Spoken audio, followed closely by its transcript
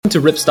to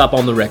Ripstop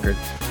on the Record,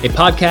 a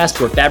podcast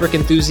where fabric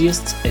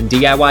enthusiasts and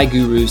DIY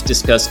gurus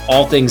discuss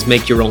all things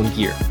make your own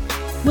gear,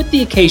 with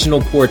the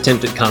occasional poor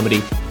attempt at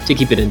comedy to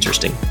keep it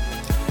interesting.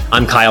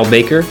 I'm Kyle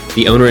Baker,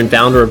 the owner and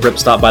founder of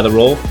Ripstop by the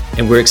Roll,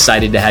 and we're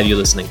excited to have you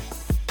listening.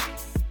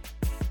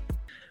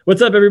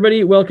 What's up,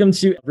 everybody? Welcome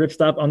to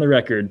Ripstop on the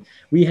Record.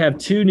 We have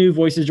two new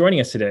voices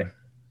joining us today.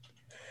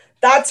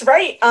 That's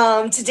right.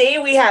 Today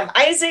we have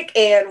Isaac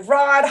and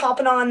Rod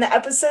hopping on the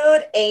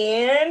episode,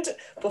 and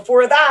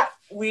before that,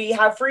 we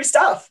have free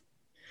stuff.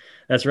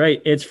 That's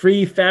right. It's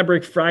Free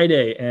Fabric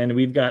Friday, and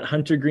we've got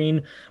Hunter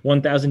Green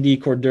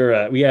 1000D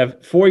Cordura. We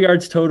have 4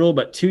 yards total,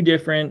 but 2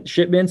 different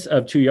shipments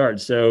of 2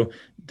 yards, so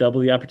double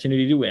the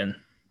opportunity to win.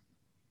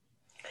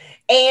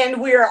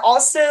 And we're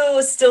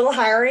also still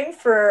hiring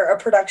for a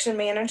production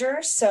manager.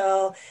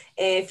 So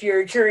if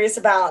you're curious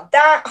about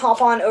that,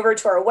 hop on over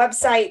to our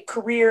website,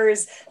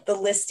 careers. The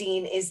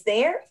listing is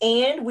there.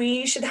 And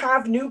we should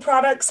have new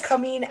products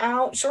coming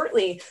out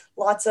shortly.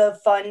 Lots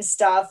of fun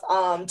stuff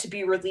to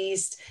be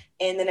released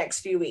in the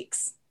next few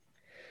weeks.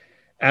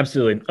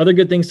 Absolutely. Other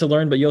good things to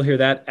learn, but you'll hear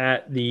that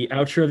at the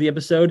outro of the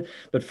episode.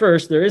 But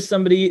first, there is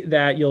somebody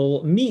that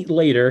you'll meet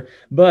later,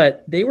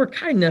 but they were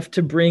kind enough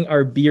to bring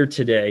our beer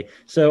today.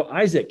 So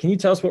Isaac, can you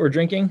tell us what we're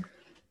drinking?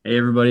 Hey,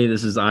 everybody,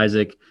 this is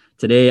Isaac.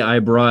 Today, I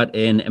brought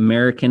an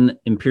American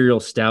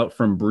Imperial Stout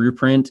from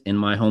Brewprint in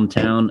my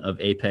hometown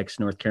of Apex,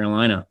 North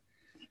Carolina.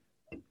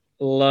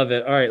 Love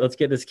it. All right, let's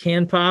get this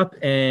can pop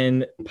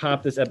and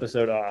pop this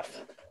episode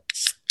off.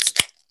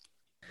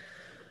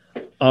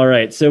 All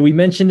right. So we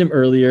mentioned him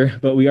earlier,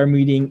 but we are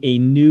meeting a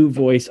new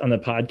voice on the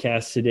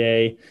podcast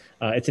today.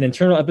 It's an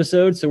internal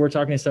episode. So we're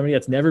talking to somebody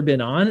that's never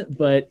been on,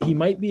 but he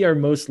might be our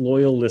most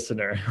loyal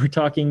listener. We're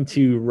talking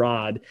to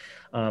Rod.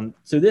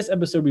 So this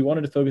episode, we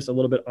wanted to focus a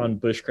little bit on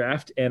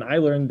bushcraft. And I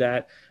learned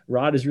that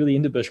Rod is really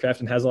into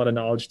bushcraft and has a lot of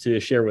knowledge to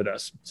share with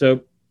us.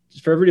 So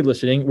for everybody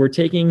listening, we're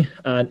taking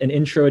an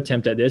intro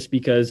attempt at this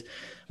because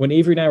when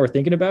Avery and I were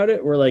thinking about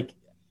it, we're like,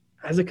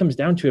 as it comes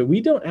down to it, we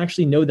don't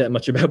actually know that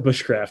much about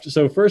bushcraft.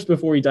 So first,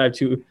 before we dive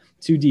too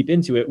deep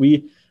into it,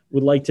 we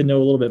would like to know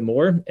a little bit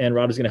more, and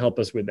Rod is going to help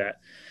us with that.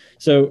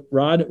 So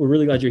Rod, we're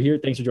really glad you're here.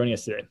 Thanks for joining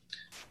us today.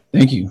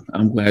 Thank you.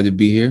 I'm glad to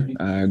be here.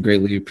 I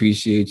greatly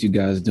appreciate you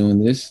guys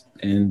doing this.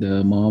 And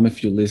Mom,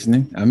 if you're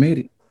listening, I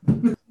made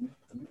it.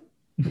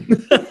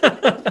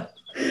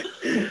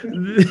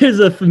 There's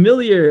a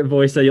familiar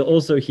voice that you'll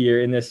also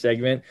hear in this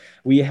segment.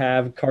 We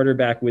have Carter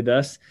back with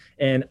us,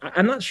 and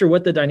I'm not sure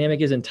what the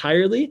dynamic is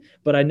entirely,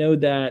 but I know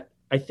that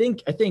I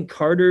think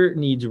Carter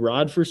needs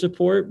Rod for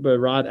support, but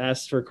Rod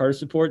asks for Carter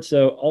support.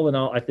 So all in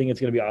all, I think it's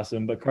going to be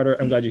awesome. But Carter,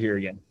 I'm glad you're here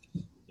again.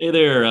 Hey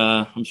there.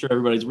 I'm sure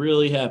everybody's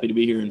really happy to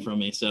be hearing from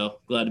me. So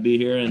glad to be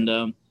here, and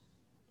I'm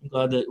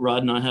glad that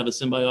Rod and I have a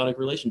symbiotic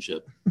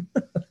relationship.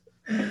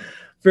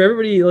 For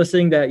everybody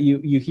listening that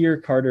you hear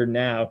Carter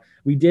now,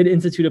 we did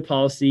institute a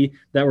policy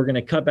that we're going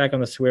to cut back on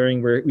the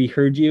swearing where we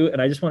heard you.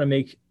 And I just want to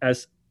make,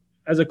 as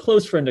a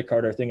close friend to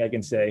Carter, I think I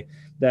can say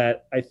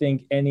that I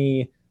think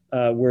any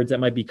words that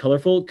might be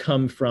colorful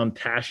come from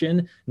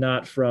passion,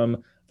 not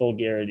from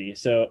vulgarity.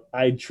 So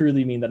I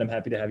truly mean that I'm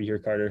happy to have you here,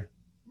 Carter.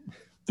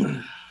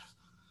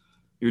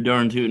 You're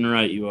darn tootin'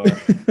 right, you are.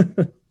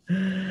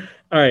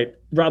 All right,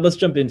 Rob, let's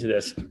jump into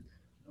this.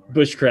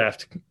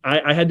 Bushcraft.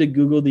 I had to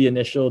Google the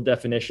initial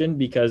definition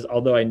because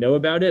although I know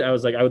about it, I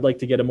was like, I would like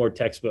to get a more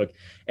textbook.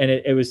 And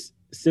it was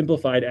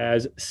simplified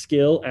as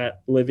skill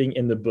at living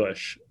in the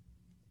bush.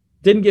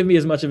 Didn't give me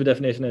as much of a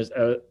definition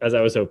as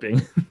I was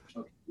hoping.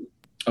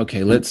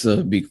 Okay, let's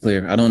be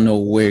clear. I don't know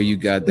where you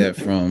got that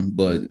from,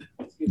 but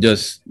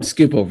just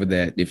skip over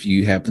that if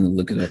you happen to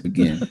look it up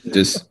again.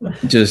 Just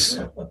as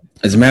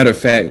a matter of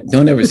fact,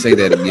 don't ever say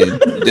that again.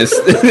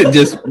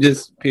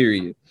 just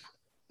period.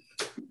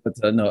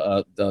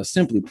 But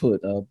simply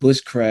put,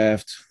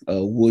 bushcraft,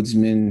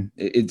 woodsman,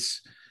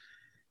 it's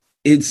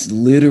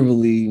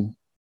literally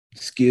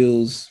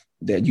skills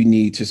that you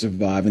need to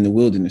survive in the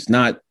wilderness,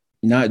 not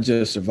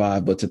just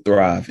survive, but to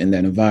thrive in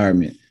that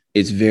environment.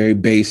 It's very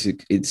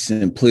basic. It's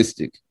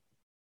simplistic.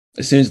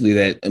 Essentially,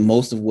 that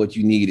most of what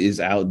you need is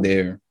out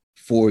there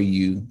for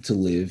you to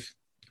live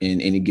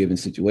in any given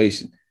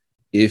situation,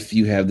 if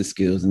you have the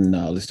skills and the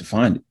knowledge to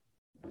find it.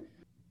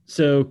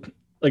 So,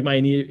 like my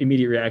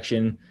immediate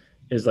reaction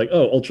is like,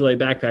 oh, ultralight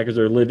backpackers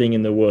are living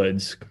in the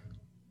woods.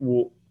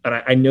 Well,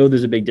 and I know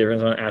there's a big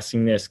difference. I'm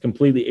asking this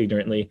completely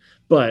ignorantly,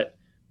 but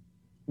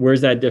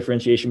where's that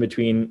differentiation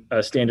between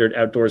a standard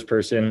outdoors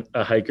person,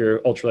 a hiker,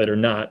 ultralight or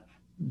not,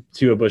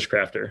 to a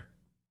bushcrafter?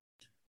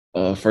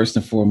 First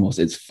and foremost,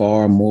 it's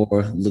far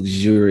more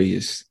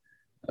luxurious.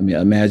 I mean,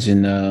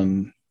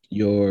 imagine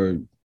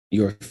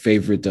your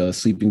favorite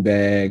sleeping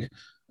bag,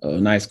 a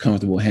nice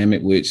comfortable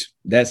hammock, which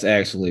that's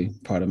actually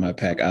part of my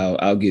pack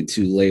I'll get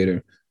to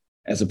later,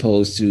 as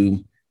opposed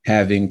to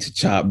having to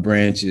chop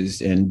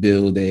branches and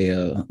build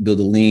a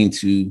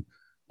lean-to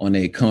on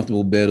a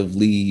comfortable bed of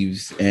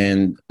leaves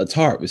and a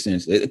tarp,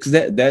 essentially.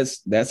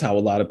 Because that's how a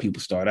lot of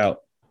people start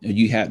out.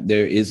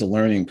 There is a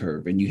learning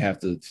curve, and you have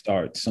to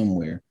start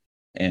somewhere.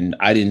 And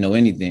I didn't know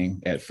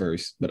anything at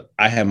first, but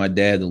I had my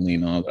dad to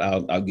lean on.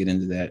 But I'll get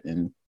into that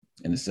in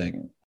a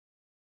second.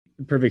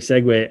 Perfect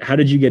segue. How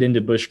did you get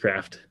into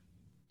bushcraft?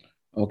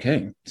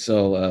 Okay,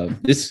 so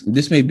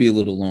this may be a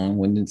little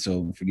long-winded,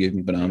 so forgive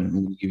me, but I'm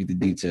going to give you the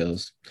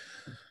details.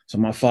 So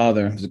my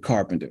father was a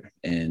carpenter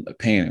and a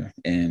painter,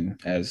 and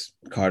as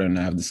Carter and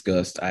I have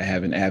discussed, I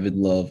have an avid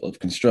love of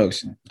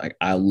construction. Like,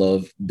 I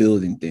love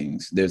building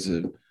things. There's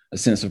a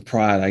sense of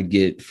pride I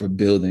get for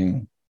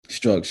building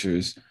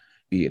structures,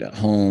 be it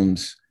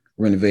homes,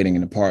 renovating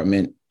an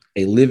apartment,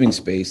 a living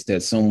space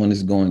that someone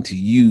is going to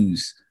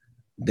use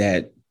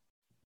that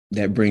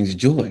brings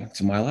joy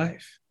to my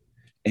life.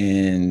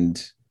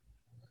 And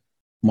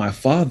my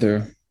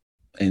father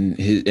and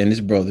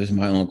his brothers,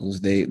 my uncles,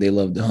 they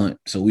loved to hunt.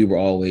 So we were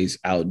always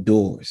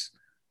outdoors.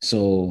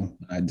 So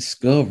I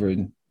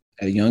discovered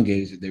at a young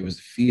age that there was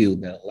a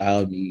field that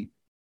allowed me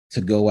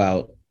to go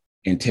out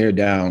and tear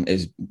down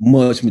as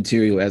much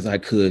material as I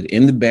could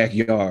in the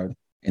backyard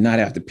and not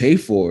have to pay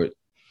for it.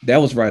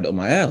 That was right up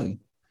my alley.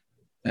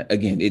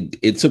 Again,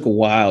 it took a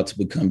while to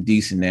become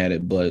decent at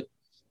it, but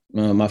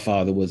my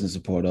father was in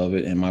support of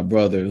it, and my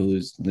brother, who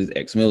was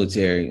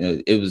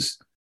ex-military, it was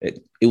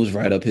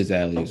right up his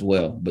alley as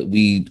well. But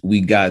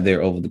we got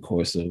there over the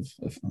course of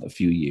a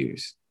few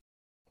years.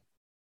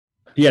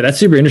 Yeah, that's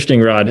super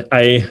interesting, Rod.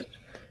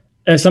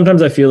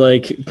 Sometimes I feel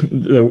like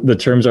the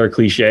terms are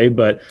cliche,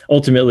 but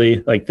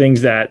ultimately, like,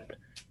 things that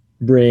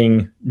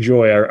bring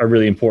joy are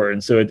really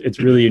important. So it's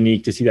really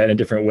unique to see that in a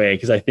different way,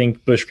 because I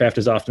think bushcraft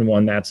is often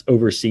one that's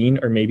overseen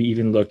or maybe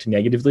even looked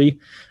negatively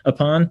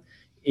upon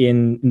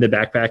in the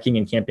backpacking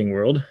and camping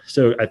world.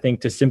 So I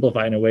think to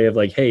simplify in a way of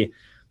like, hey,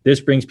 this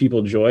brings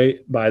people joy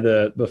by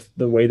the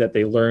way that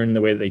they learn,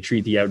 the way that they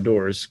treat the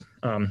outdoors.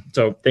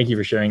 So thank you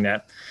for sharing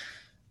that.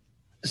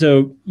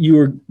 So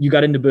you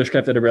got into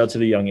bushcraft at a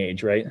relatively young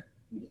age, right?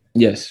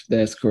 Yes,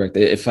 that's correct.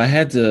 If I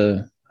had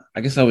to,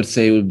 I guess I would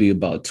say it would be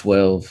about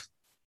 12,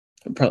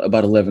 probably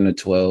about 11 or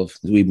 12.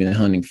 We've been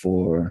hunting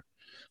for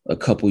a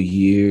couple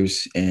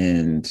years,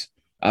 and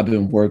I've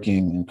been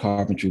working in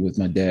carpentry with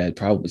my dad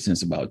probably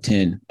since about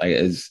 10, like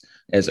as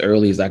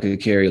early as I could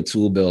carry a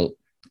tool belt.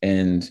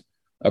 And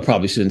I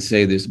probably shouldn't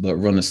say this, but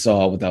run a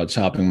saw without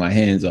chopping my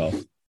hands off.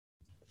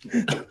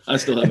 I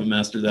still haven't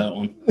mastered that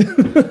one.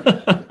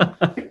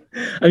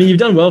 I mean, you've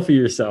done well for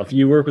yourself.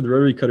 You work with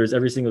rotary cutters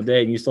every single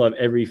day, and you still have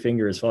every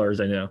finger, as far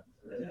as I know.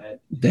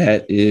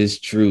 That is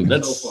true.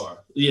 That's so far.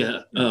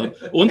 Yeah.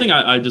 One thing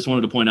I just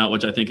wanted to point out,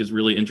 which I think is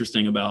really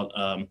interesting about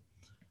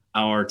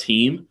our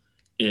team,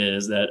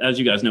 is that, as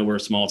you guys know, we're a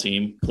small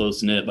team,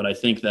 close knit, but I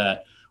think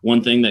that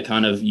one thing that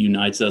kind of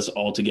unites us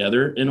all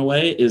together in a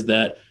way is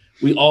that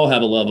we all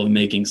have a love of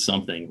making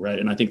something, right?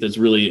 And I think that's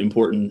really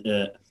important.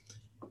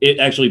 It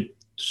actually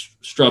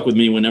struck with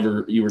me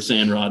whenever you were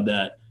saying, Rod,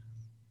 that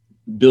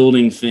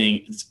building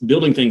things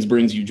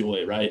brings you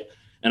joy, right?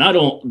 And I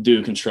don't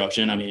do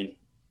construction. I mean,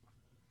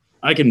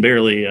 I can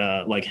barely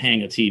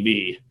hang a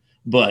TV,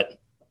 but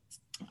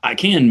I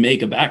can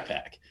make a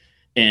backpack.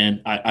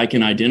 And I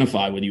can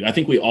identify with you. I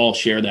think we all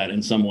share that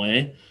in some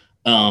way,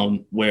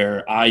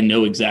 where I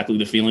know exactly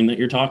the feeling that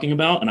you're talking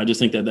about. And I just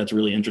think that that's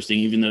really interesting,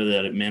 even though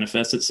that it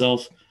manifests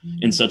itself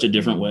in such a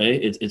different way.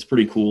 It's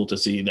pretty cool to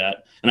see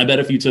that. And I bet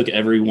if you took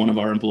every one of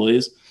our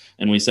employees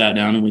and we sat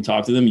down and we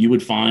talked to them, you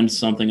would find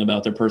something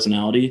about their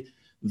personality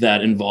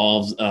that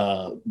involves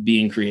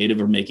being creative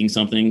or making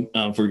something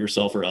for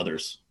yourself or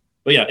others.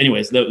 But yeah,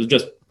 anyways, that was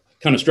just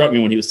kind of struck me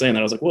when he was saying that.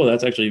 I was like, whoa,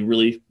 that's actually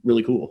really,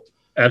 really cool.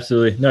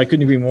 Absolutely. No, I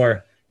couldn't agree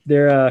more.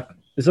 There's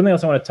something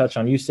else I want to touch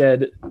on. You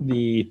said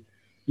I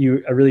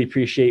really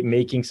appreciate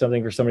making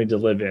something for somebody to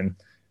live in.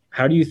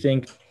 How do you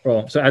think,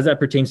 so as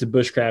that pertains to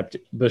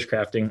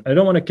bushcrafting, I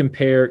don't want to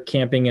compare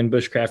camping and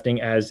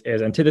bushcrafting as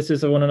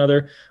antithesis of one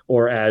another,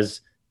 or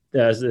as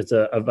it's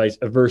a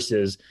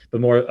versus, but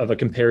more of a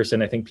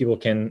comparison. I think people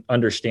can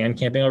understand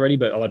camping already,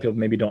 but a lot of people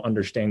maybe don't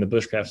understand the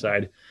bushcraft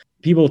side.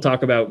 People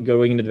talk about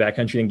going into the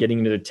backcountry and getting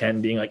into the tent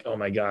and being like, oh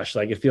my gosh,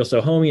 like, it feels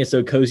so homey, it's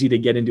so cozy to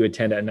get into a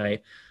tent at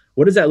night.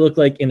 What does that look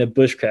like in a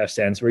bushcraft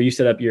sense, where you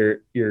set up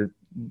your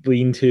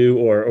lean-to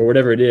or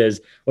whatever it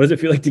is? What does it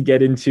feel like to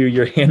get into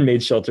your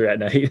handmade shelter at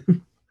night?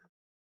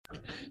 I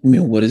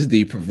mean, what is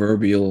the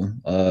proverbial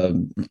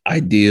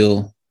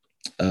ideal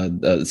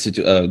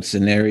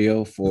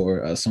scenario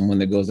for someone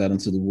that goes out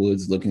into the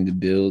woods looking to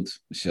build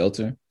a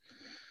shelter?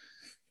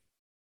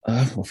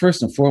 Well,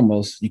 first and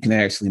foremost, you can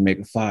actually make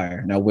a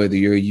fire. Now, whether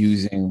you're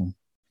using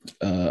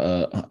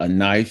a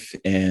knife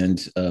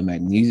and a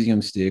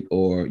magnesium stick,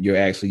 or you're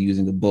actually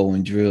using a bow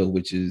and drill,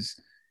 which is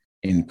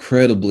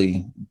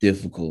incredibly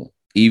difficult,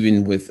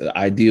 even with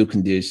ideal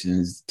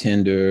conditions,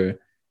 tinder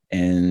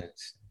and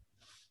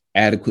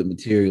adequate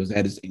materials,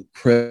 that is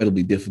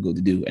incredibly difficult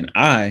to do. And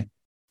I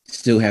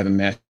still haven't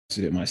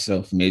mastered it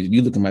myself. I mean, if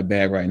you look at my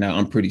bag right now,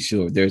 I'm pretty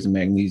sure there's a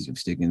magnesium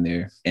stick in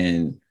there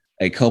and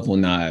a couple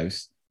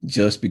knives,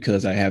 just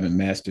because I haven't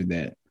mastered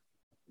that.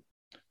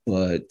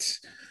 But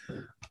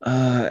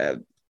I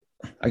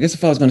guess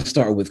if I was going to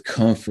start with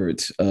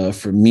comfort,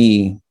 for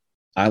me,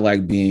 I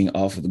like being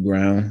off of the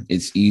ground.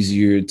 It's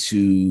easier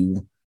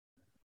to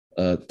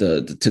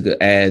to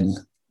add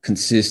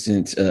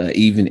consistent,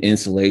 even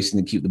insulation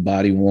to keep the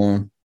body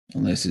warm,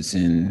 unless it's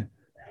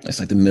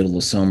like the middle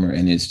of summer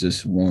and it's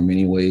just warm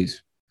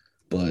anyways.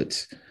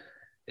 But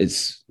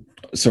it's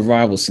a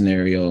survival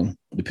scenario,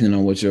 depending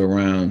on what you're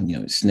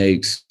around,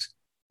 snakes,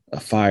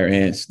 fire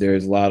ants.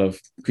 There's a lot of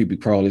creepy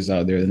crawlies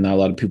out there that not a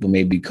lot of people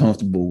may be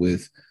comfortable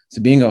with.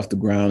 So being off the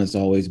ground is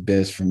always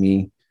best for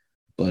me.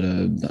 But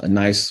a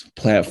nice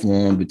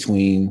platform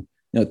between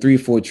 3 or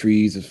 4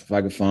 trees, if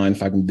I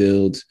can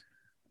build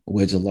a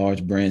wedge of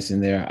large branch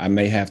in there. I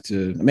may have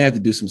to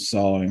do some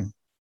sawing,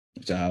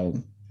 which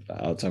I'll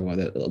talk about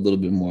that a little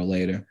bit more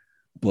later.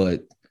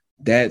 But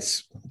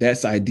that's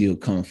ideal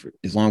comfort.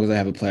 As long as I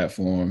have a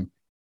platform,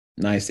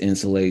 nice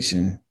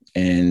insulation,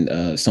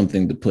 and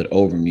something to put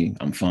over me,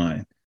 I'm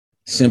fine.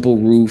 Simple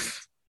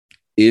roof.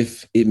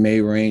 If it may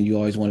rain, you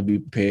always want to be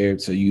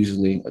prepared. So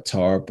usually a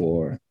tarp,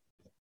 or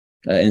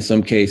in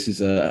some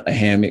cases a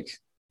hammock.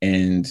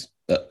 And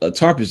a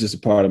tarp is just a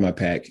part of my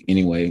pack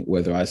anyway,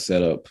 whether I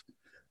set up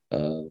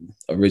a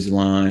ridge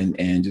line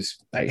and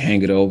just like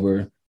hang it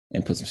over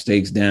and put some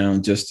stakes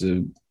down just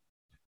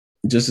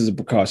as a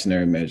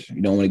precautionary measure.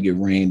 You don't want to get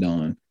rained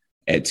on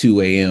at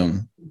 2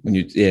 a.m. when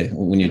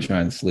you're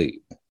trying to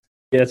sleep.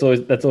 Yeah,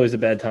 that's always a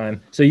bad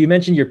time. So you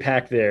mentioned your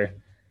pack there.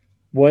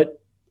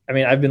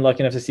 I've been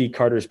lucky enough to see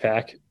Carter's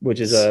pack, which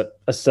is a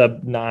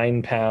sub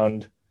 9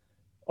 pound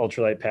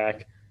ultralight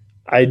pack.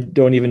 I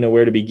don't even know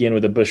where to begin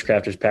with a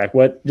Bushcrafter's pack.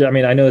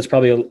 I know it's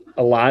probably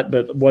a lot,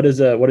 but what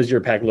does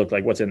your pack look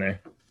like? What's in there?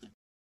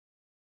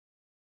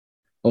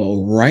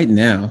 Oh, right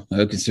now,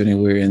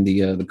 considering we're in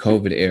the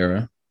COVID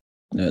era,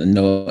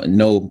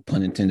 no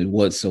pun intended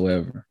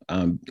whatsoever.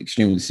 I'm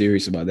extremely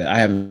serious about that. I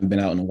haven't been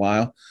out in a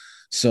while,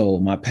 so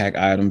my pack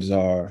items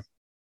are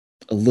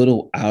a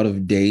little out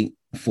of date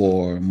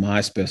for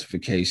my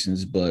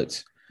specifications,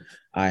 but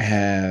I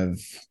have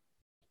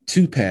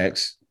 2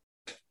 packs,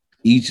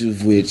 each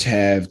of which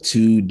have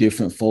 2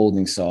 different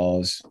folding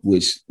saws,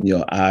 which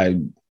I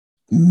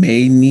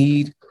may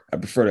need. I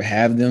prefer to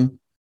have them,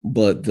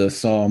 but the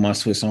saw on my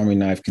Swiss Army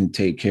knife can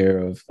take care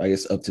of, I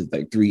guess, up to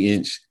like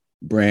 3-inch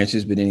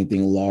branches, but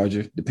anything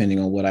larger, depending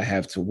on what I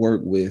have to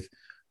work with,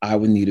 I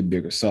would need a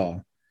bigger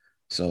saw.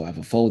 So I have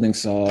a folding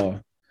saw,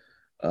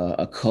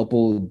 a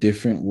couple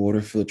different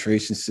water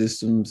filtration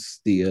systems,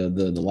 the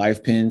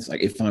life pins.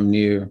 Like if I'm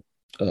near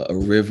a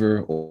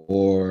river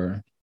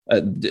or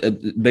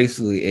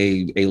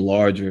basically a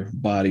larger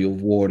body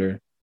of water,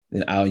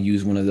 then I'll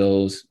use one of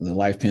those. The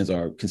life pins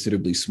are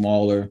considerably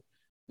smaller.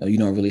 You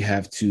don't really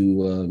have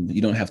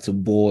to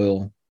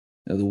boil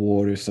the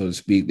water, so to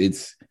speak.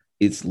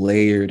 It's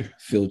layered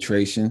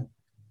filtration,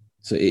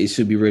 so it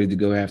should be ready to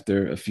go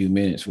after a few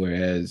minutes.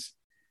 Whereas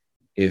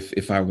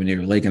if I were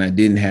near a lake and I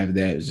didn't have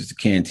that, it was just a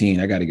canteen.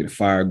 I got to get a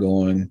fire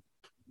going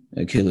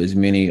and kill as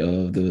much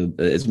of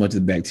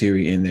the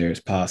bacteria in there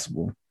as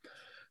possible.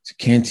 It's a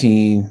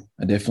canteen.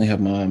 I definitely have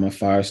my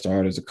fire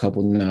starters, a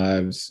couple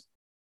knives.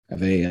 I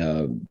have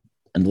an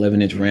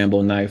 11-inch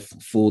Rambo knife,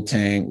 full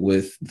tang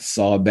with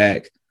saw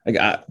back. Like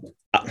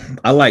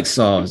I like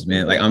saws,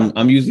 man. Like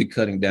I'm usually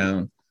cutting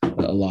down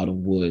a lot of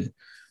wood.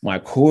 My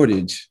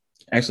cordage,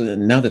 actually,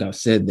 now that I've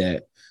said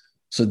that,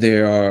 so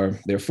there are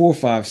 4 or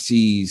 5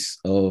 C's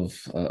of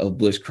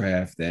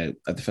bushcraft that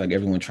I feel like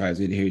everyone tries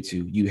to adhere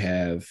to. You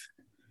have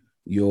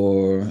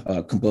your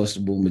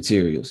combustible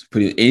materials,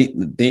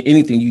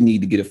 anything you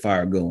need to get a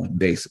fire going,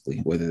 basically,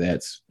 whether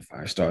that's a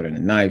fire starter and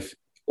a knife,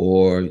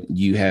 or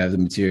you have the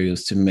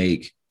materials to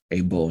make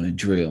a bow and a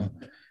drill.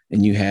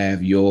 And you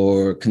have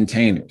your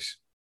containers,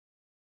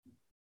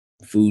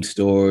 food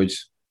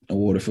storage,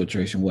 water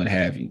filtration, what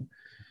have you.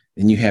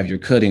 Then you have your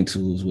cutting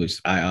tools, which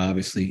I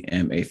obviously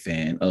am a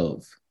fan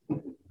of.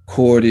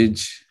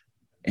 Cordage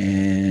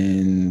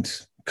and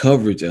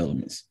coverage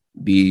elements,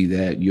 be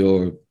that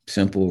your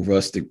simple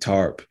rustic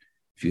tarp,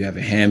 if you have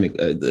a hammock,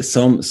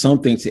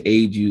 something to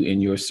aid you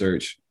in your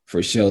search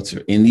for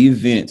shelter in the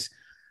event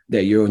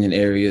that you're in an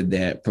area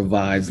that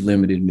provides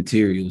limited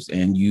materials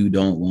and you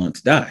don't want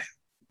to die.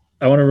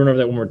 I want to run over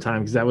that one more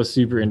time because that was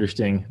super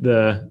interesting.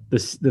 The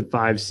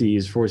 5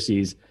 C's, 4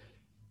 C's,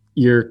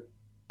 your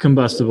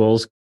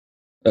combustibles,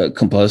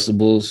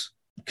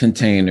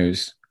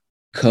 containers,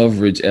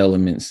 coverage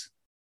elements,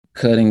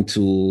 cutting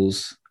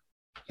tools,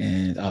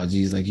 and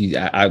cordage.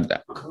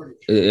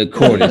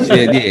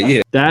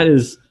 Yeah. That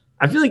is,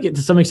 I feel like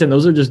to some extent,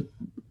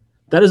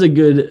 that is a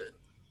good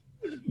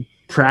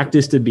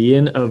practice to be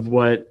in of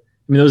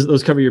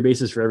those cover your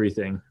bases for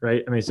everything,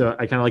 right? So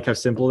I kind of like how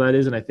simple that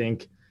is. And I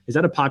think, is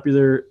that a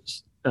popular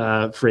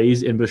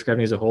phrase in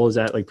bushcrafting as a whole? Is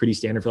that like pretty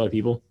standard for a lot of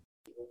people?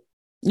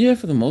 Yeah,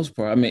 for the most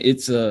part.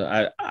 It's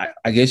I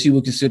guess you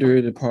would consider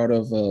it a part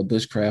of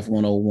Bushcraft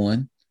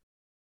 101.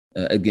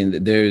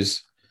 Again, there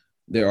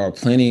are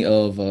plenty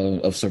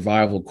of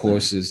survival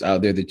courses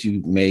out there that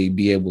you may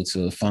be able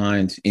to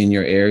find in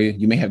your area.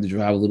 You may have to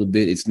drive a little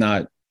bit. It's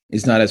not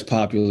as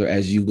popular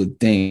as you would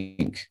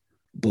think,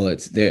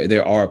 but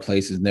there are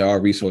places and there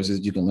are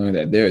resources you can learn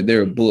that.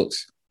 There are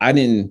books. I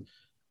didn't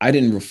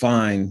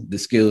refine the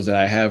skills that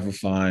I have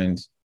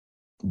refined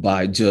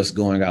by just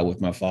going out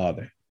with my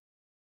father.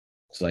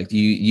 It's like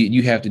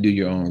you have to do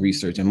your own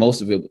research, and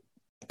most of it,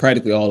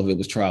 practically all of it,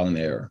 was trial and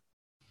error.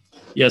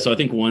 Yeah, so I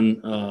think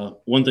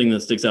one thing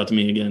that sticks out to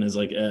me again is,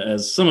 like,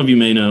 as some of you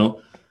may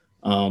know,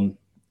 and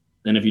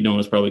if you don't,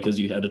 it's probably because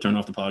you had to turn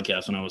off the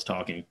podcast when I was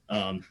talking.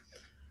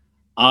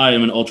 I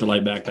am an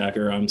ultralight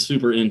backpacker. I'm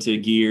super into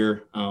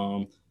gear,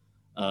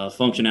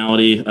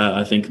 functionality.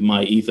 I think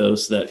my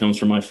ethos that comes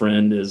from my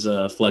friend is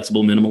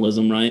flexible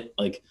minimalism, right?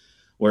 Like,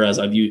 whereas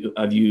I view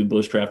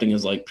bushcrafting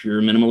as like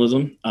pure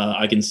minimalism.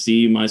 I can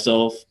see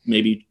myself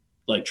maybe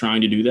like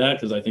trying to do that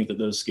because I think that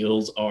those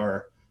skills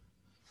are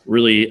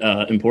really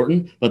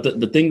important. But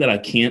the thing that I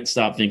can't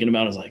stop thinking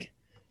about is, like,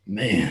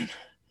 man,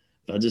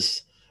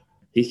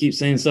 he keeps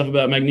saying stuff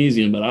about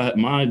magnesium, but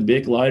my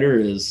Bic lighter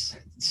is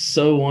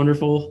so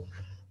wonderful.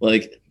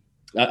 Like,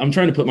 I'm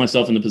trying to put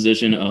myself in the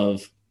position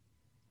of,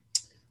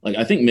 like,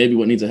 I think maybe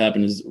what needs to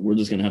happen is we're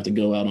just going to have to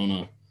go out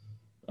on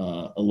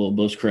a little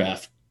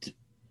bushcraft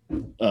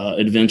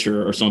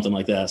adventure or something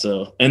like that.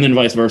 So, and then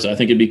vice versa. I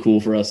think it'd be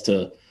cool for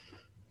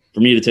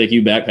me to take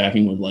you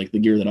backpacking with, like, the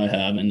gear that I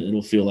have, and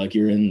it'll feel like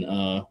you're in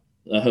a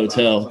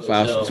hotel,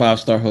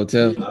 five-star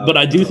hotel. But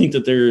I do think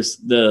that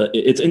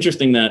it's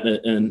interesting that,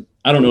 and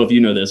I don't know if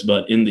you know this,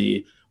 but in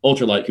the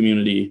ultralight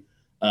community,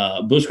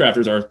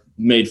 bushcrafters are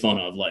made fun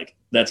of. Like,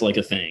 that's like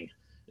a thing,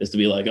 is to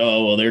be like,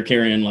 oh, well, they're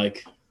carrying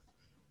like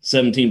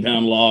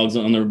 17-pound logs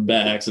on their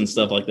backs and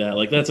stuff like that.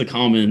 Like, that's a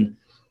common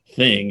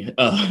thing.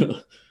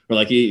 Or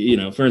like,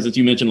 for instance,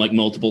 you mentioned like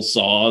multiple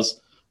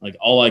saws. Like,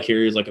 all I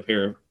carry is like a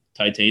pair of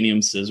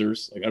titanium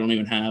scissors. Like, I don't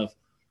even have.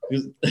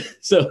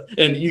 So,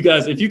 and you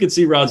guys, if you could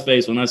see Rod's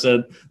face when I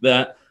said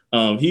that,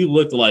 he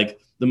looked like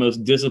the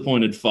most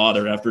disappointed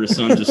father after his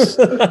son just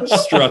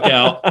struck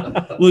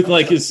out. Looked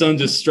like his son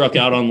just struck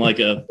out on like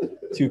a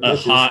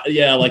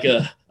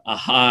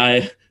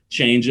high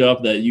change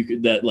up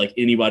that like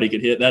anybody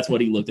could hit. That's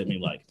what he looked at me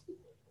like.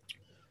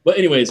 But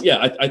anyways,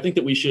 yeah, I think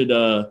that we should,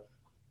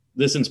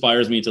 this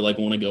inspires me to like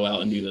want to go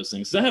out and do those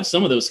things. 'Cause I have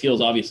some of those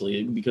skills,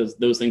 obviously, because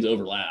those things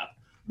overlap.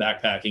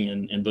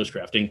 Backpacking and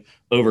bushcrafting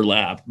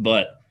overlap.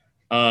 But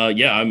I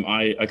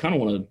kind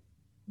of want to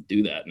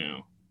do that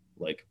now,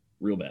 like,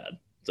 real bad.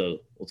 So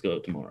let's go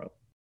tomorrow.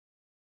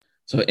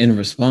 So in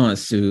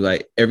response to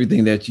like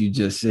everything that you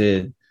just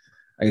said,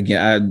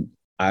 again,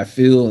 I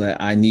feel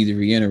that I need to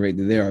reiterate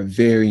that there are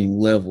varying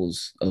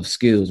levels of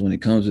skills when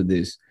it comes to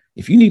this.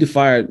 If you need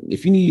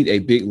a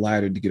big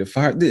lighter to get a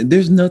fire,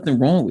 there's nothing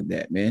wrong with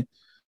that, man.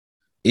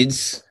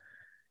 It's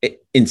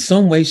in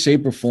some way,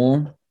 shape, or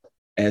form,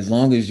 as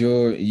long as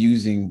you're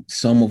using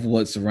some of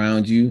what's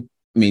around you.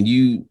 I mean,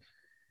 you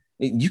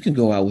can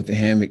go out with a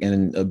hammock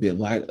and a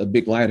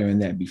big lighter,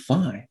 and that'd be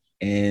fine.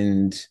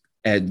 And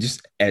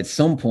at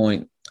some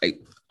point, like,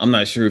 I'm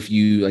not sure if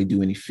you like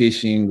do any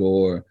fishing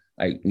or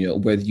like,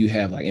 whether you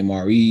have like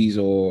MREs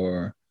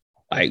or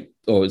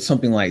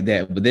something like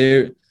that, but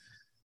there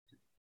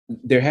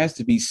has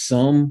to be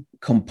some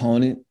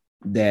component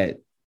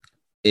that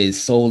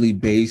is solely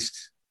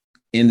based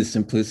in the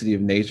simplicity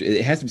of nature.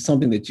 It has to be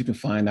something that you can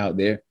find out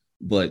there,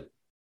 but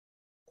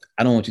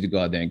I don't want you to go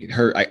out there and get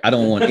hurt. I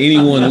don't want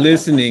anyone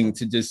listening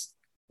to just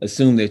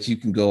assume that you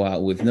can go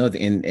out with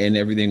nothing and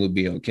everything will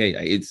be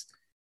okay.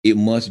 It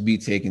must be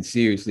taken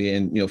seriously.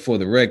 And, for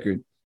the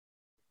record,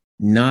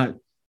 not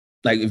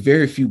like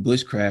very few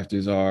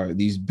bushcrafters are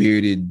these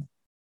bearded,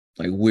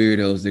 like,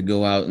 weirdos that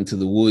go out into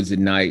the woods at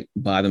night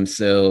by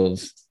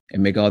themselves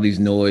and make all these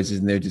noises,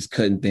 and they're just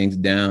cutting things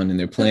down and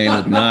they're playing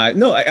with knives.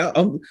 No,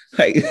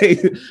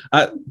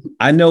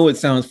 I know it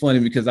sounds funny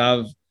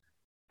because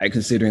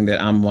considering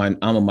that I'm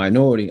a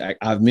minority,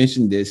 I've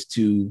mentioned this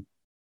to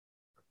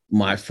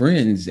my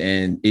friends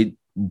and it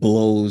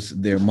blows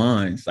their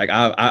minds. Like,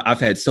 I've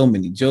had so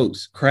many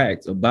jokes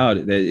cracked about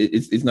it that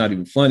it's not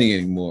even funny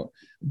anymore.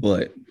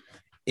 But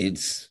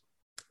it's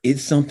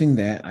something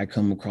that I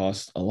come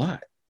across a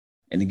lot.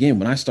 And again,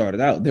 when I started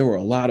out, there were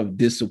a lot of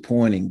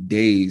disappointing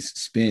days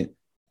spent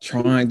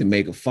trying to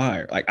make a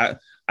fire. Like,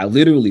 I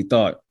literally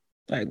thought,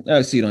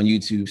 I see it on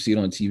YouTube, see it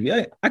on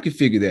TV. I could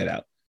figure that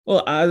out.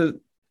 Well,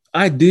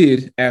 I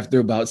did after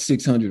about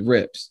 600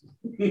 reps.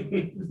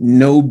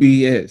 No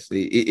BS.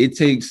 It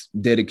takes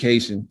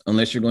dedication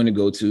unless you're going to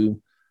go to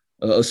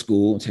a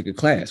school and take a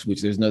class,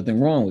 which there's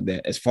nothing wrong with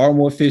that. It's far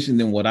more efficient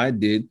than what I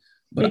did,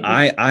 but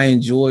I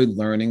enjoyed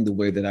learning the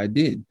way that I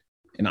did.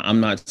 And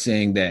I'm not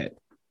saying that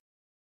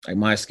like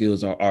my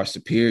skills are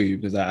superior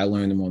because I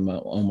learned them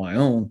on my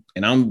own,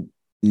 and I'm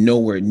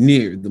nowhere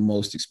near the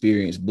most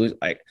experienced. But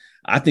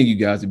I think you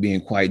guys are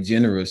being quite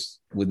generous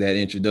with that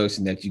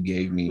introduction that you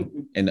gave me,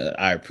 and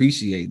I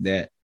appreciate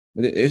that.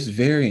 But there's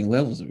varying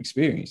levels of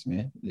experience,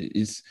 man.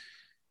 It's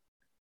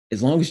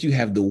as long as you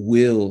have the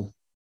will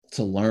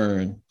to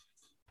learn,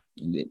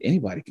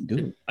 anybody can do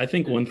it. I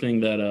think one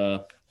thing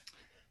that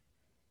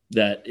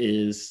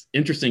is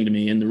interesting to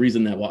me, and the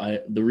reason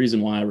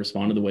why I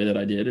responded the way that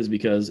I did is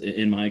because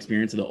in my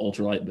experience of the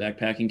ultralight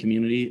backpacking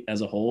community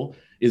as a whole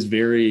is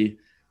very,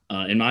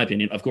 in my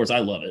opinion, of course I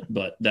love it,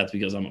 but that's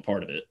because I'm a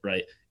part of it,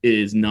 right?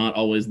 Is not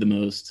always the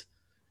most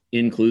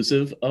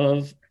inclusive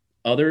of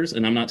others,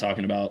 and I'm not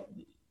talking about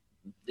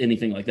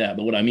anything like that,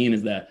 but what I mean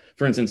is that,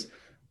 for instance,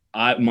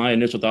 my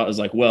initial thought is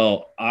like,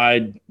 well,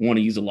 I want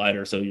to use a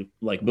lighter, so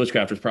like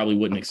bushcrafters probably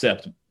wouldn't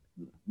accept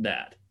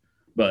that.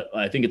 But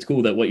I think it's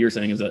cool that what you're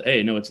saying is that,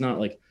 hey, no, it's not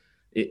like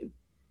it.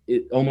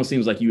 It almost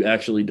seems like you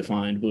actually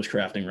defined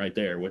bushcrafting right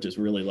there, which is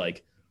really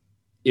like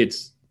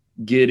it's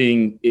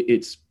being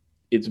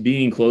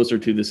closer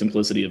to the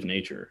simplicity of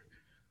nature.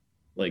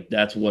 Like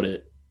that's what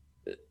it.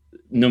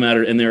 No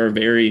matter, and there are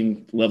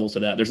varying levels to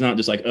that. There's not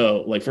just like,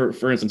 oh, like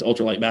for instance,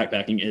 ultralight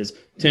backpacking is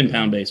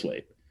 10-pound base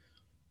weight.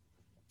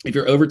 If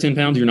you're over 10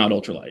 pounds, you're not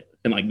ultralight,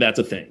 and like that's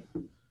a thing.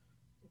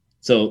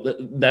 So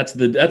that's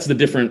the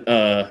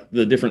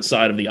different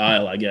side of the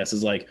aisle, I guess,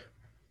 is like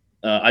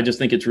I just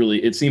think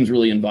it seems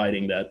really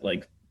inviting that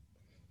like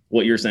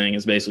what you're saying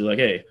is basically like,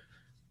 hey,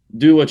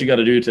 do what you got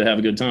to do to have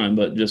a good time,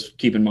 but just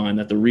keep in mind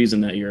that the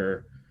reason that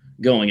you're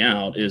going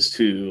out is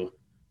to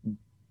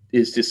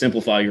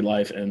simplify your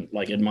life and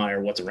like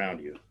admire what's around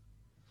you.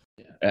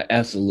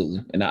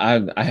 Absolutely. And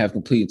I have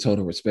complete and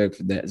total respect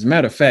for that. As a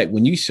matter of fact,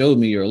 when you showed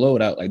me your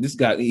loadout, like this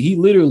guy, he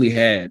literally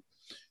had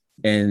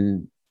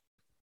a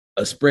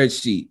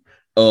spreadsheet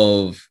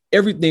of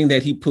everything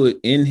that he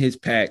put in his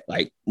pack,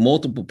 like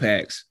multiple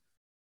packs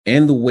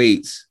and the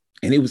weights,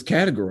 and it was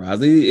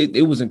categorized.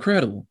 It was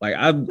incredible. Like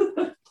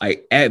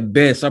at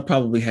best, I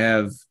probably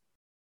have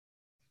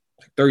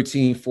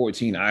 13,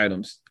 14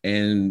 items,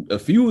 and a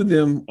few of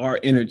them are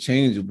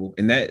interchangeable.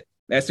 And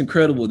that's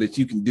incredible that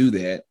you can do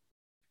that.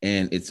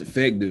 And it's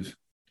effective,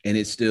 and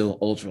it's still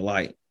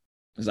ultralight.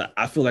 Because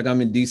I feel like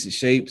I'm in decent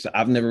shape, so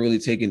I've never really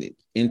taken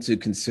into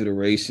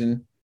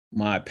consideration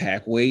my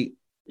pack weight.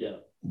 Yeah.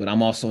 But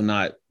I'm also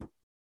not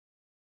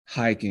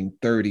hiking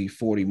 30,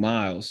 40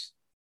 miles.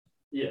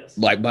 Yes.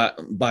 Like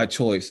by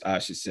choice, I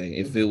should say.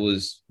 If it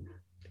was,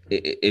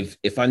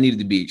 if I needed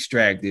to be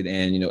extracted,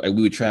 and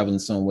we were traveling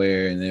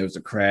somewhere and there was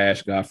a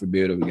crash, God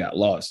forbid, or we got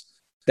lost,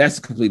 that's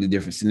a completely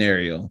different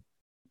scenario.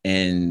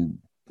 And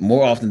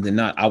more often than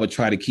not, I would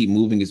try to keep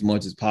moving as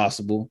much as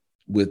possible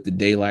with the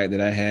daylight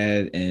that I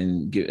had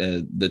and get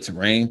the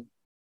terrain.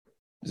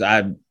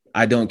 Because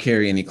I don't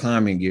carry any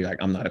climbing gear. Like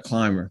I'm not a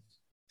climber.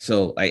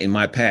 So like in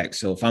my pack.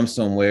 So if I'm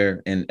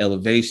somewhere and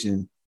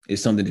elevation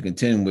is something to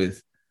contend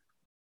with,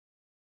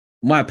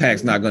 my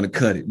pack's not going to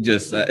cut it.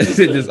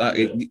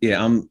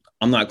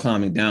 I'm not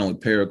climbing down with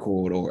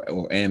paracord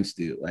or am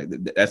steel. Like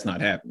that's not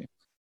happening.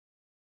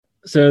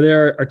 So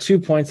there are 2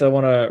 points I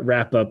want to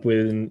wrap up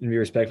with and be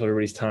respectful of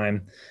everybody's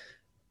time.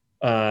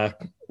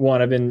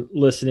 One, I've been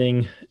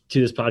listening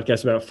to this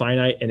podcast about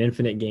finite and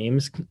infinite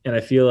games, and I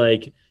feel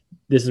like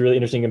this is a really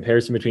interesting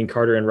comparison between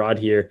Carter and Rod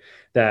here,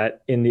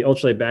 that in the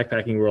ultralight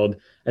backpacking world,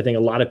 I think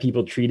a lot of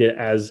people treat it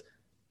as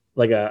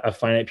like a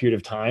finite period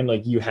of time.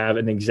 Like you have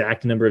an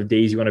exact number of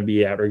days you want to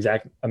be out or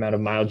exact amount of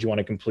miles you want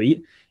to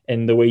complete.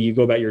 And the way you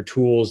go about your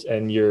tools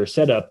and your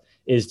setup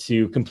is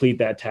to complete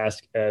that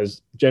task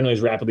as generally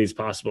as rapidly as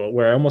possible,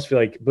 where I almost feel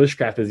like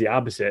bushcraft is the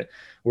opposite,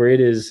 where it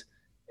is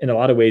in a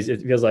lot of ways,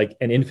 it feels like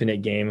an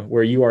infinite game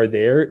where you are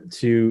there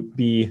to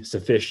be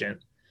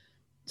sufficient.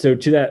 So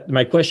to that,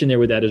 my question there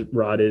with that is,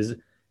 Rod, is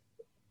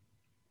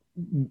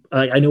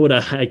I know what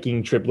a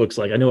hiking trip looks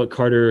like. I know what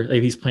Carter,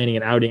 like he's planning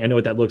an outing, I know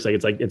what that looks like.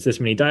 It's like, it's this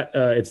many,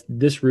 it's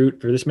this route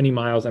for this many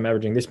miles. I'm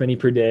averaging this many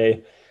per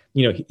day.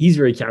 He's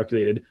very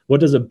calculated. What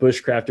does a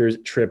bushcrafter's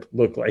trip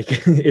look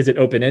like? Is it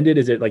open-ended?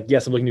 Is it like,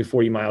 yes, I'm looking to do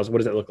 40 miles. What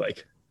does that look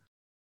like?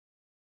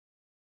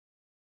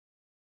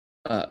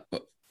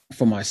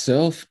 For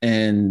myself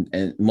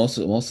and most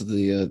of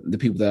the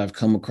people that I've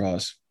come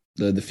across,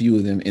 the few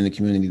of them in the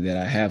community that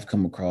I have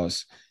come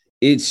across,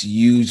 it's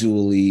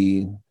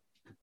usually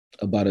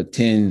about a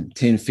 10,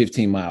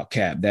 15 mile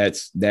cap.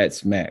 That's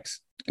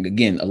max. And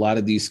again, a lot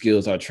of these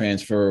skills are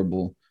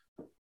transferable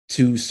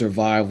to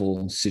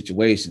survival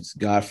situations.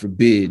 God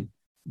forbid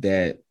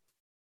that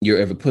you're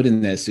ever put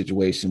in that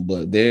situation,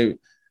 but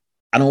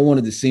I don't want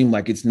it to seem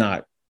like it's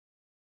not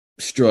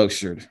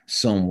structured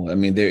somewhat. I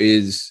mean, there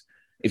is,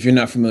 if you're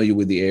not familiar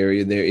with the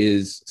area, there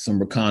is some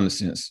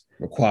reconnaissance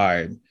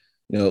required.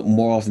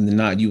 More often than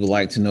not, you would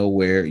like to know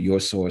where your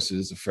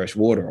sources of fresh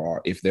water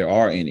are, if there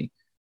are any.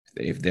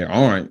 If there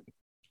aren't,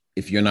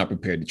 if you're not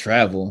prepared to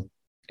travel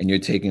and you're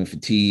taking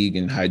fatigue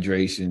and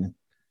hydration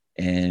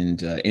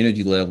and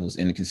energy levels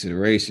into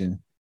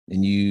consideration,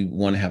 then you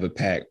want to have a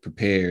pack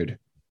prepared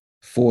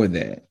for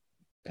that.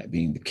 That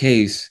being the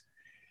case,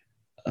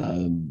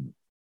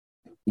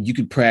 you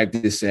could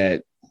practice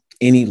at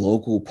any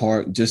local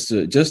park just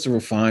to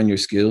refine your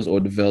skills or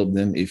develop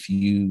them if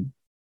you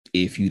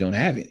don't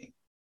have any.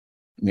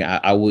 I mean,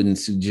 I wouldn't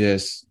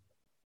suggest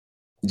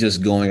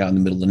just going out in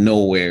the middle of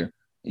nowhere.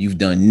 You've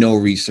done no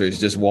research,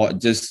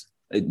 just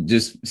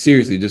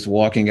seriously, just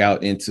walking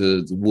out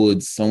into the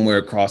woods somewhere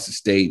across the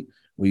state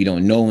where you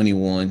don't know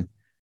anyone.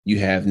 You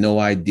have no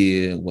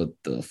idea what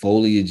the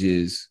foliage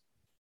is,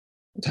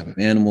 what type of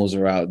animals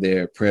are out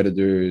there,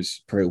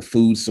 predators,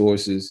 food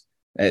sources.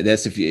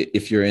 That's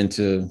if you're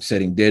into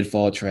setting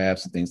deadfall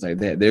traps and things like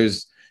that.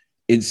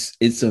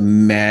 It's a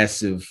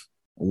massive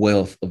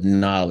wealth of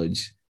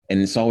knowledge,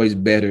 and it's always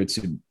better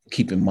to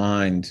keep in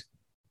mind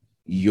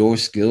your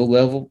skill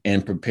level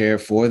and prepare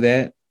for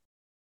that,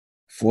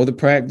 for the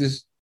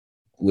practice,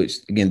 which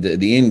again,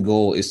 the end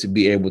goal is to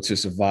be able to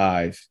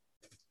survive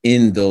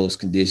in those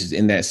conditions,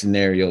 in that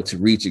scenario, to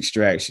reach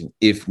extraction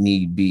if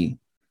need be.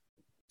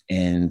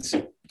 And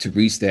to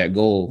reach that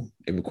goal,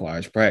 it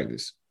requires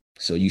practice.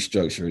 So you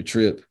structure a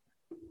trip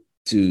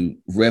to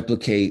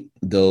replicate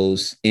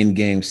those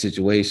in-game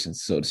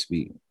situations, so to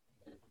speak.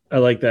 I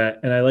like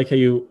that. And I like how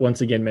you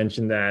once again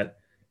mentioned that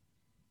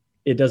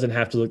it doesn't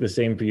have to look the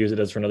same for you as it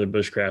does for another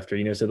bushcrafter.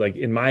 You know, so like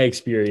in my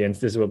experience,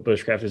 this is what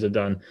bushcrafters have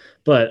done.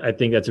 But I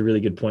think that's a really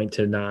good point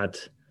to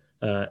not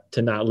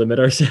limit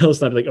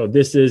ourselves. Not like, oh,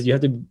 you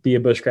have to be a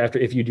bushcrafter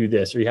if you do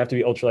this, or you have to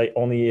be ultralight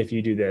only if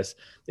you do this.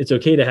 It's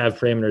okay to have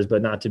parameters,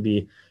 but not to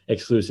be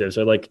exclusive.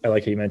 So I like how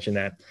you mentioned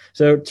that.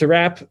 So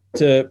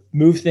to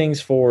move things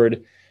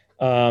forward,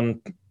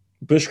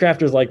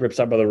 bushcrafters like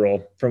ripstop by the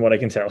roll, from what I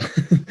can tell.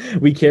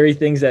 We carry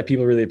things that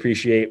people really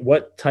appreciate.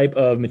 What type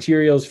of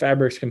materials,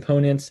 fabrics,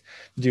 components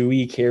do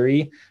we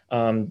carry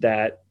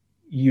that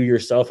you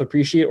yourself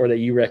appreciate, or that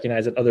you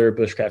recognize that other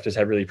bushcrafters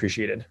have really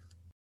appreciated?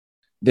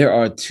 There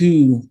are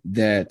two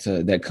that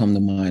come to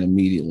mind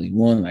immediately.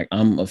 One, like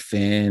I'm a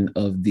fan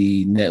of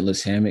the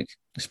netless hammock,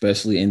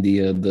 especially in the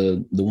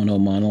 1.0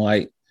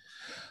 monolite.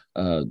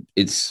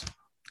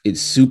 It's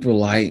super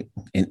light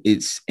and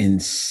it's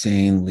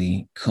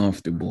insanely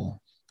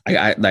comfortable.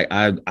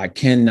 I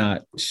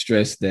cannot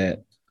stress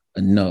that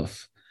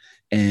enough.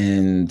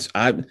 And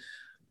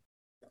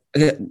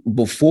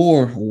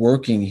before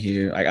working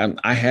here,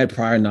 I had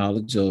prior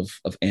knowledge of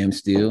AM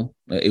steel.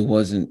 It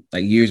wasn't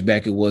like years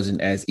back, it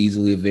wasn't as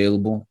easily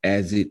available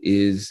as it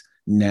is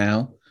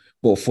now.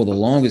 But for the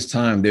longest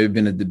time, there had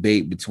been a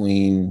debate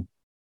between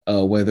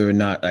whether or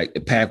not,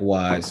 like pack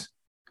wise,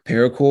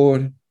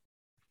 paracord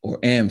or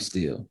AM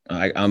steel.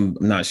 I'm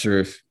not sure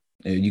if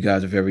you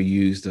guys have ever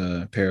used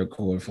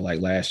paracord for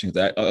like lashings.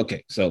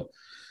 Okay, so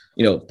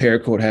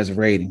paracord has a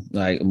rating.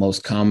 Like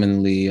most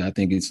commonly, I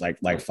think it's like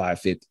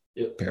 550.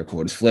 Yep.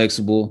 Paracord is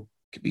flexible,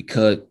 can be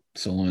cut,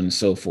 so on and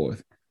so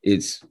forth.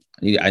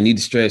 I need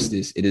to stress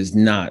this. It is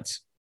not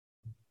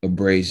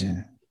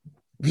abrasion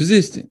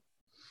resistant.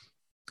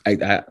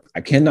 I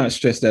cannot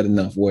stress that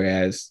enough.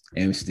 Whereas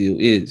AM steel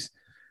is.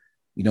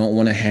 You don't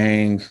want to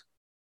hang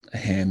a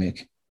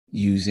hammock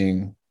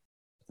using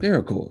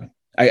paracord.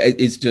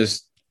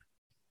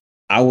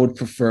 I would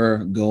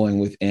prefer going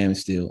with AM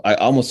steel. I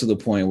almost to the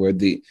point where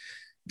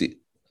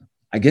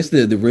I guess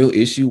the real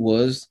issue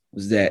was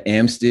that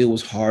AM steel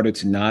was harder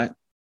to knot,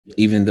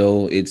 even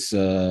though it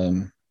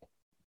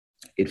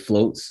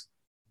floats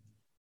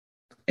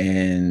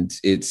and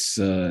it's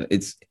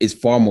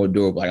far more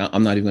durable. Like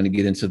I'm not even going to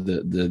get into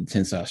the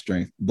tensile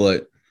strength,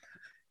 but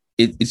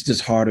it's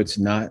just harder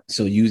to knot.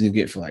 So using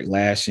it for like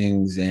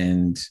lashings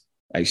and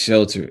like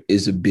shelter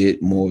is a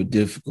bit more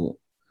difficult.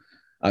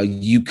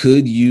 You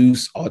could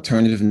use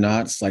alternative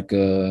knots like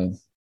a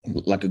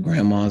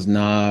grandma's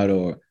knot,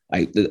 or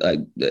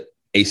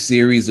a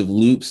series of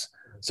loops,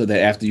 so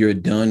that after you're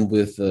done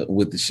with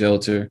the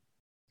shelter,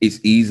 it's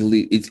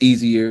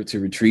easier to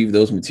retrieve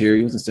those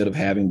materials instead of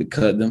having to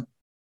cut them.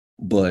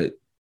 But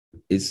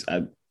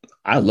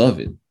I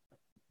love it.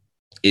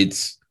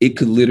 It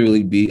could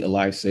literally be a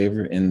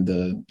lifesaver in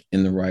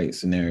the right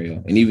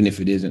scenario. And even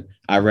if it isn't,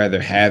 I'd rather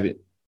have it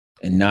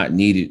and not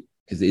need it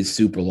because it's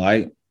super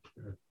light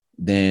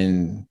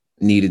than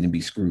need it and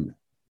be screwed.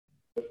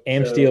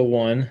 AM steel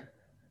 1.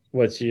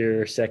 What's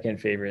your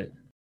second favorite?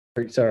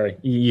 Sorry,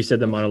 you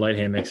said the monolite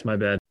hammocks. My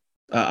bad.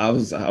 I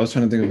was trying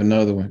to think of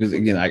another one because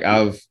again,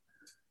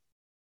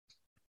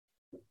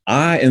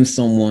 I am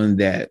someone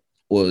that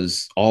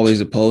was always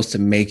opposed to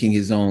making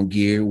his own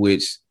gear,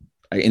 which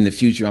in the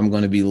future I'm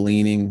going to be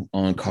leaning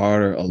on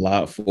Carter a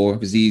lot for,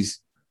 because he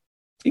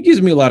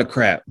gives me a lot of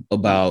crap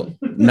about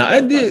not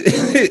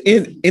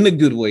in a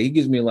good way. He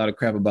gives me a lot of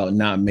crap about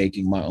not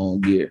making my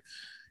own gear,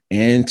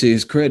 and to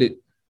his credit,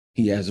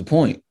 he has a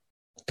point.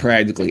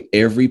 Practically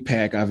every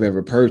pack I've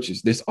ever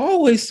purchased, there's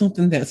always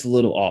something that's a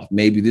little off.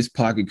 Maybe this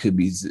pocket could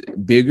be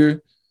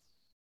bigger.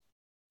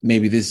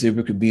 Maybe this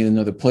zipper could be in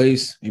another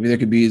place. Maybe there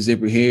could be a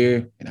zipper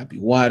here and not be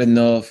wide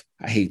enough.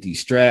 I hate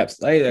these straps.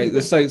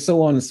 It's like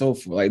so on and so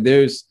forth. Like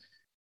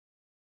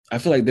I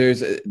feel like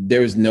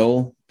there's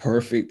no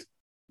perfect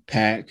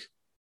pack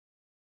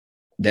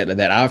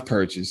that I've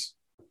purchased.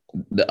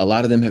 A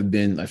lot of them have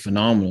been like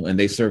phenomenal and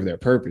they serve their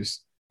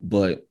purpose,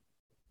 but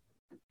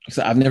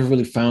so I've never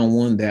really found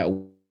one that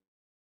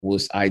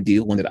was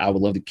ideal, one that I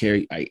would love to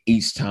carry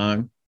each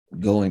time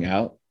going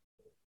out.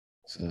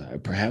 So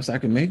perhaps I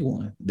can make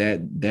one.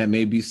 That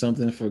may be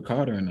something for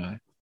Carter and I.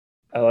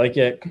 I like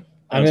it.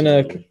 I'm going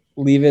to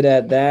leave it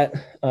at that.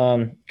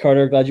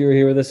 Carter, glad you were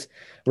here with us.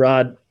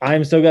 Rod,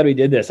 I'm so glad we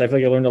did this. I feel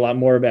like I learned a lot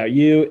more about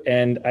you,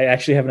 and I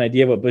actually have an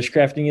idea what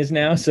bushcrafting is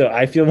now, so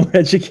I feel more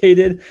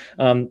educated.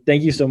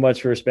 Thank you so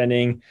much for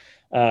spending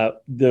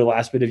the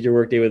last bit of your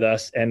workday with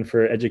us and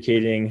for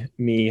educating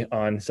me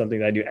on something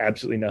that I do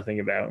absolutely nothing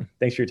about.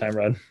 Thanks for your time,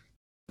 Rod. No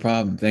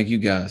problem. Thank you,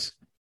 guys.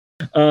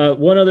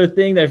 One other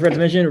thing that I forgot to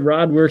mention,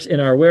 Rod works in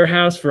our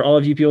warehouse for all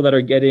of you people that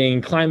are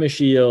getting Climate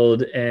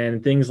Shield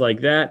and things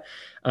like that.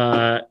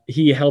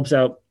 He helps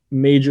out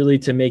majorly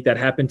to make that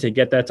happen, to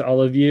get that to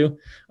all of you.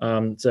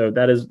 So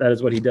that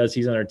is what he does.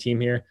 He's on our team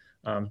here.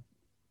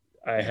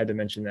 I had to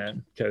mention that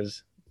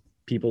because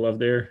people love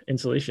their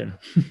insulation.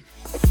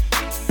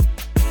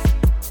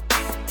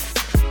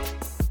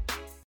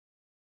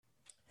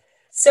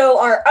 So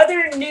our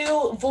other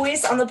new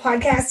voice on the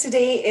podcast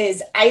today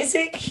is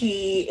Isaac.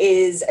 He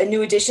is a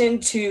new addition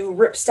to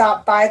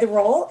Ripstop by the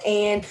Roll,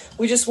 and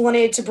we just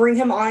wanted to bring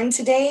him on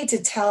today to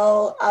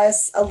tell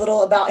us a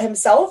little about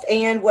himself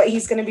and what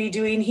he's going to be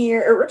doing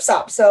here at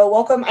Ripstop. So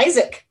welcome,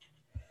 Isaac.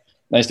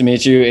 Nice to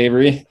meet you,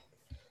 Avery.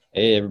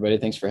 Hey, everybody.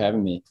 Thanks for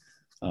having me.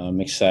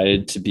 I'm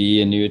excited to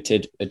be a new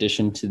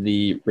addition to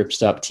the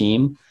Ripstop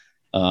team.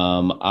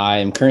 I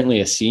am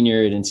currently a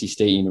senior at NC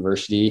State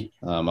University.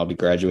 I'll be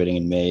graduating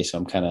in May, so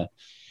I'm kind of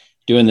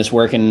doing this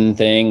working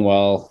thing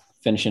while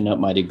finishing up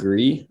my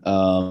degree.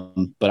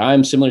 But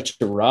I'm similar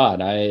to Rod.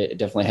 I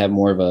definitely have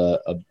more of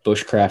a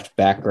bushcraft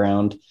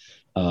background.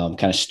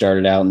 Kind of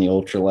started out in the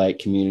ultralight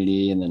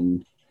community and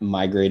then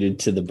migrated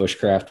to the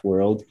bushcraft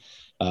world.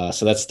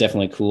 So that's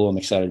definitely cool. I'm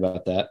excited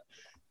about that.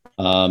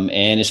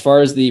 And as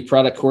far as the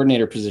product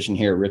coordinator position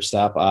here at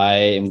Ripstop, I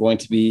am going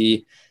to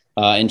be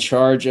in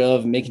charge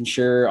of making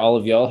sure all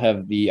of y'all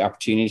have the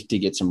opportunity to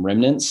get some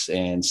remnants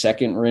and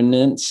second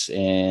remnants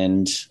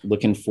and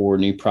looking for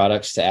new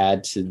products to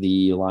add to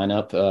the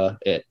lineup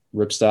at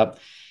Ripstop.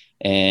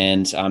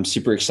 And I'm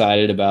super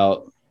excited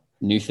about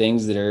new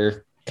things that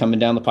are coming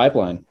down the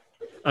pipeline.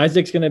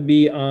 Isaac's going to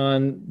be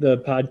on the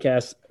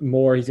podcast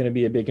more. He's going to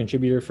be a big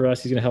contributor for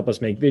us. He's going to help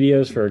us make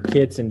videos for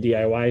kits and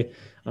DIY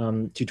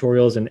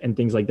tutorials and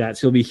things like that.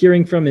 So you'll be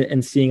hearing from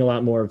and seeing a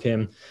lot more of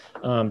him.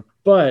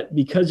 But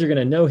because you're going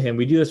to know him,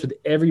 we do this with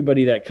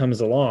everybody that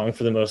comes along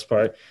for the most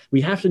part. We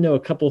have to know a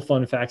couple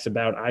fun facts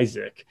about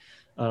Isaac.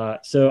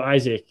 So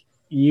Isaac,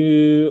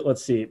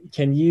 let's see.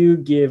 Can you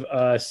give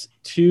us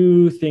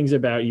 2 things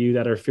about you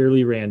that are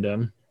fairly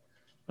random?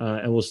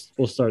 And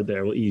we'll start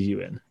there. We'll ease you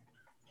in.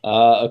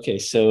 Okay.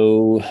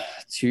 So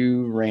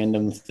 2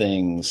 random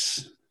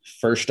things.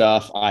 First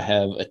off, I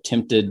have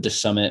attempted to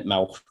summit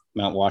Mount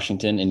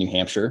Washington in New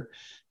Hampshire.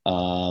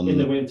 In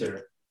the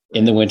winter.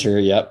 In the winter.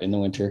 Yep. In the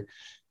winter.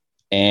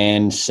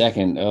 And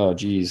second,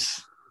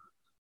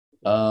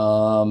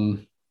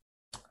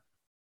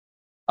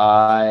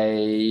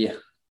 I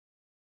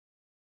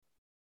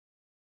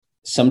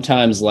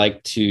sometimes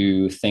like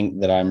to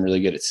think that I'm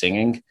really good at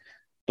singing,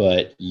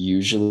 but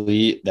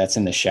usually that's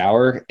in the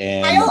shower.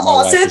 And Kyle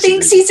also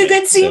thinks he's a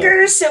good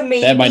singer, so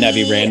maybe that might not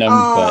be random,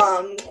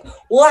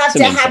 but we'll have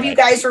to have you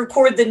guys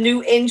record the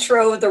new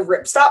intro of the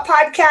Ripstop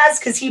podcast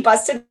because he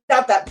busted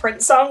out that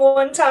Prince song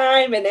one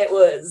time, and it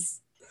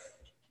was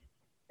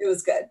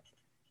good.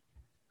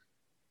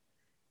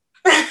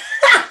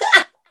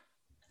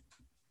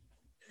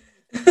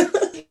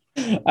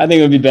 I think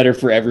it would be better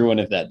for everyone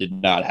if that did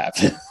not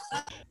happen.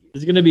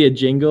 There's going to be a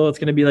jingle. It's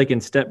going to be like in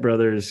Step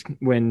Brothers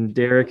when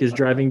Derek is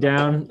driving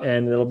down,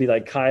 and it'll be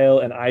like Kyle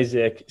and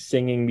Isaac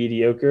singing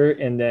mediocre,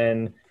 and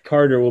then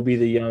Carter will be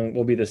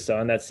the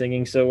son that's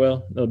singing so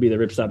well. It'll be the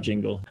Ripstop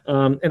jingle.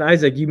 And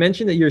Isaac, you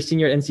mentioned that you're a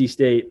senior at NC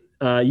State.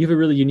 You have a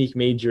really unique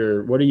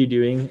major. What are you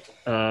doing?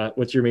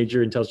 What's your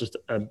major? And tell us just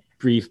a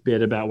brief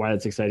bit about why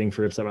it's exciting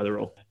for Ripstop by the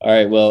Roll. All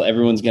right. Well,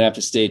 everyone's going to have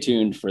to stay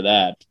tuned for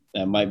that.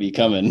 That might be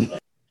coming.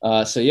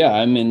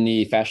 I'm in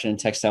the fashion and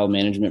textile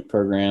management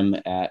program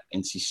at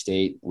NC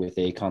State with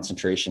a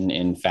concentration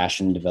in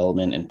fashion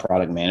development and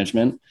product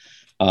management.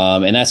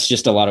 And that's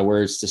just a lot of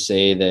words to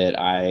say that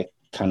I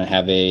kind of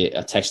have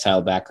a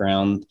textile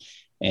background,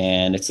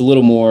 and it's a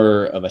little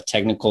more of a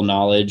technical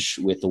knowledge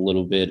with a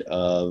little bit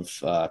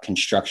of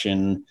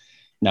construction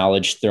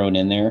knowledge thrown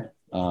in there.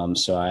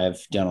 So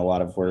I've done a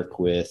lot of work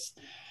with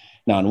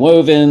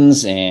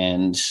nonwovens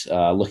and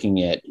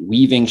looking at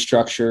weaving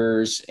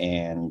structures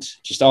and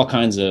just all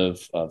kinds of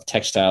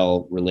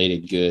textile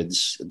related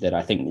goods that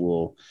I think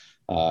will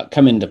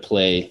come into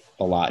play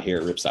a lot here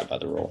at Ripstop by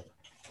the Roll.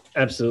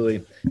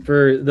 Absolutely.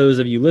 For those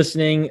of you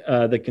listening,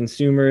 the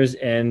consumers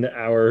and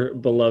our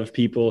beloved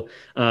people,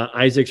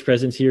 Isaac's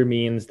presence here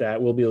means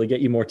that we'll be able to get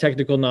you more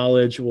technical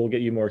knowledge. We'll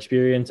get you more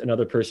experience,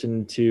 another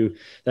person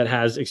that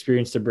has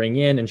experience to bring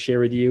in and share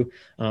with you.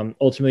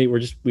 Ultimately,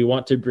 we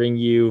want to bring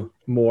you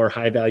more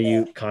high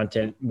value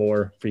content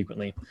more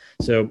frequently.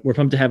 So we're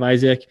pumped to have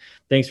Isaac.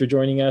 Thanks for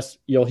joining us.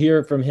 You'll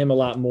hear from him a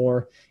lot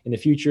more in the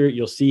future.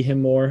 You'll see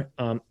him more.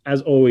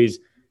 As always,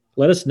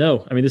 let us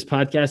know. I mean, this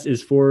podcast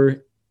is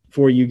for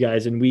you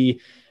guys, and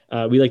we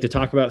like to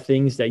talk about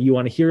things that you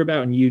want to hear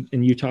about and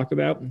you talk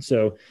about.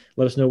 So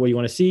let us know what you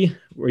want to see,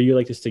 where you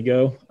like this to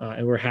go,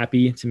 and we're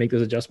happy to make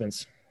those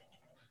adjustments.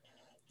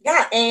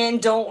 Yeah,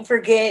 and don't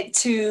forget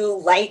to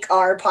like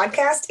our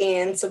podcast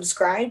and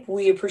subscribe.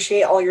 We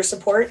appreciate all your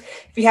support.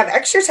 If you have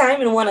extra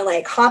time and want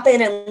to hop in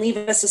and leave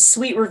us a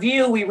sweet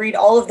review, we read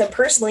all of them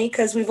personally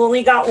because we've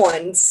only got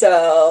one.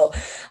 So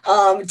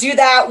do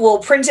that. We'll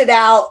print it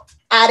out.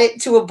 add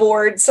it to a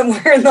board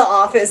somewhere in the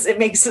office. It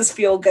makes us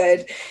feel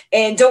good.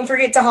 And don't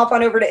forget to hop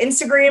on over to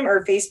Instagram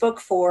or Facebook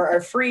for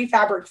our free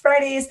Fabric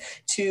Fridays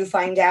to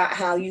find out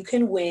how you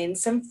can win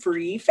some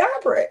free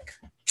fabric.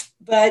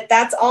 But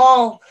that's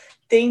all.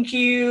 Thank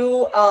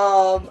you,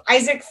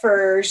 Isaac,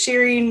 for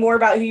sharing more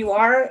about who you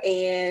are,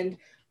 and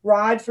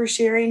Rod for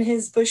sharing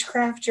his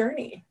bushcraft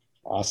journey.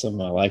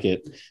 Awesome. I like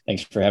it.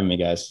 Thanks for having me,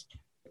 guys.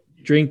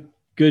 Drink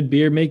good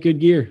beer, make good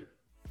gear.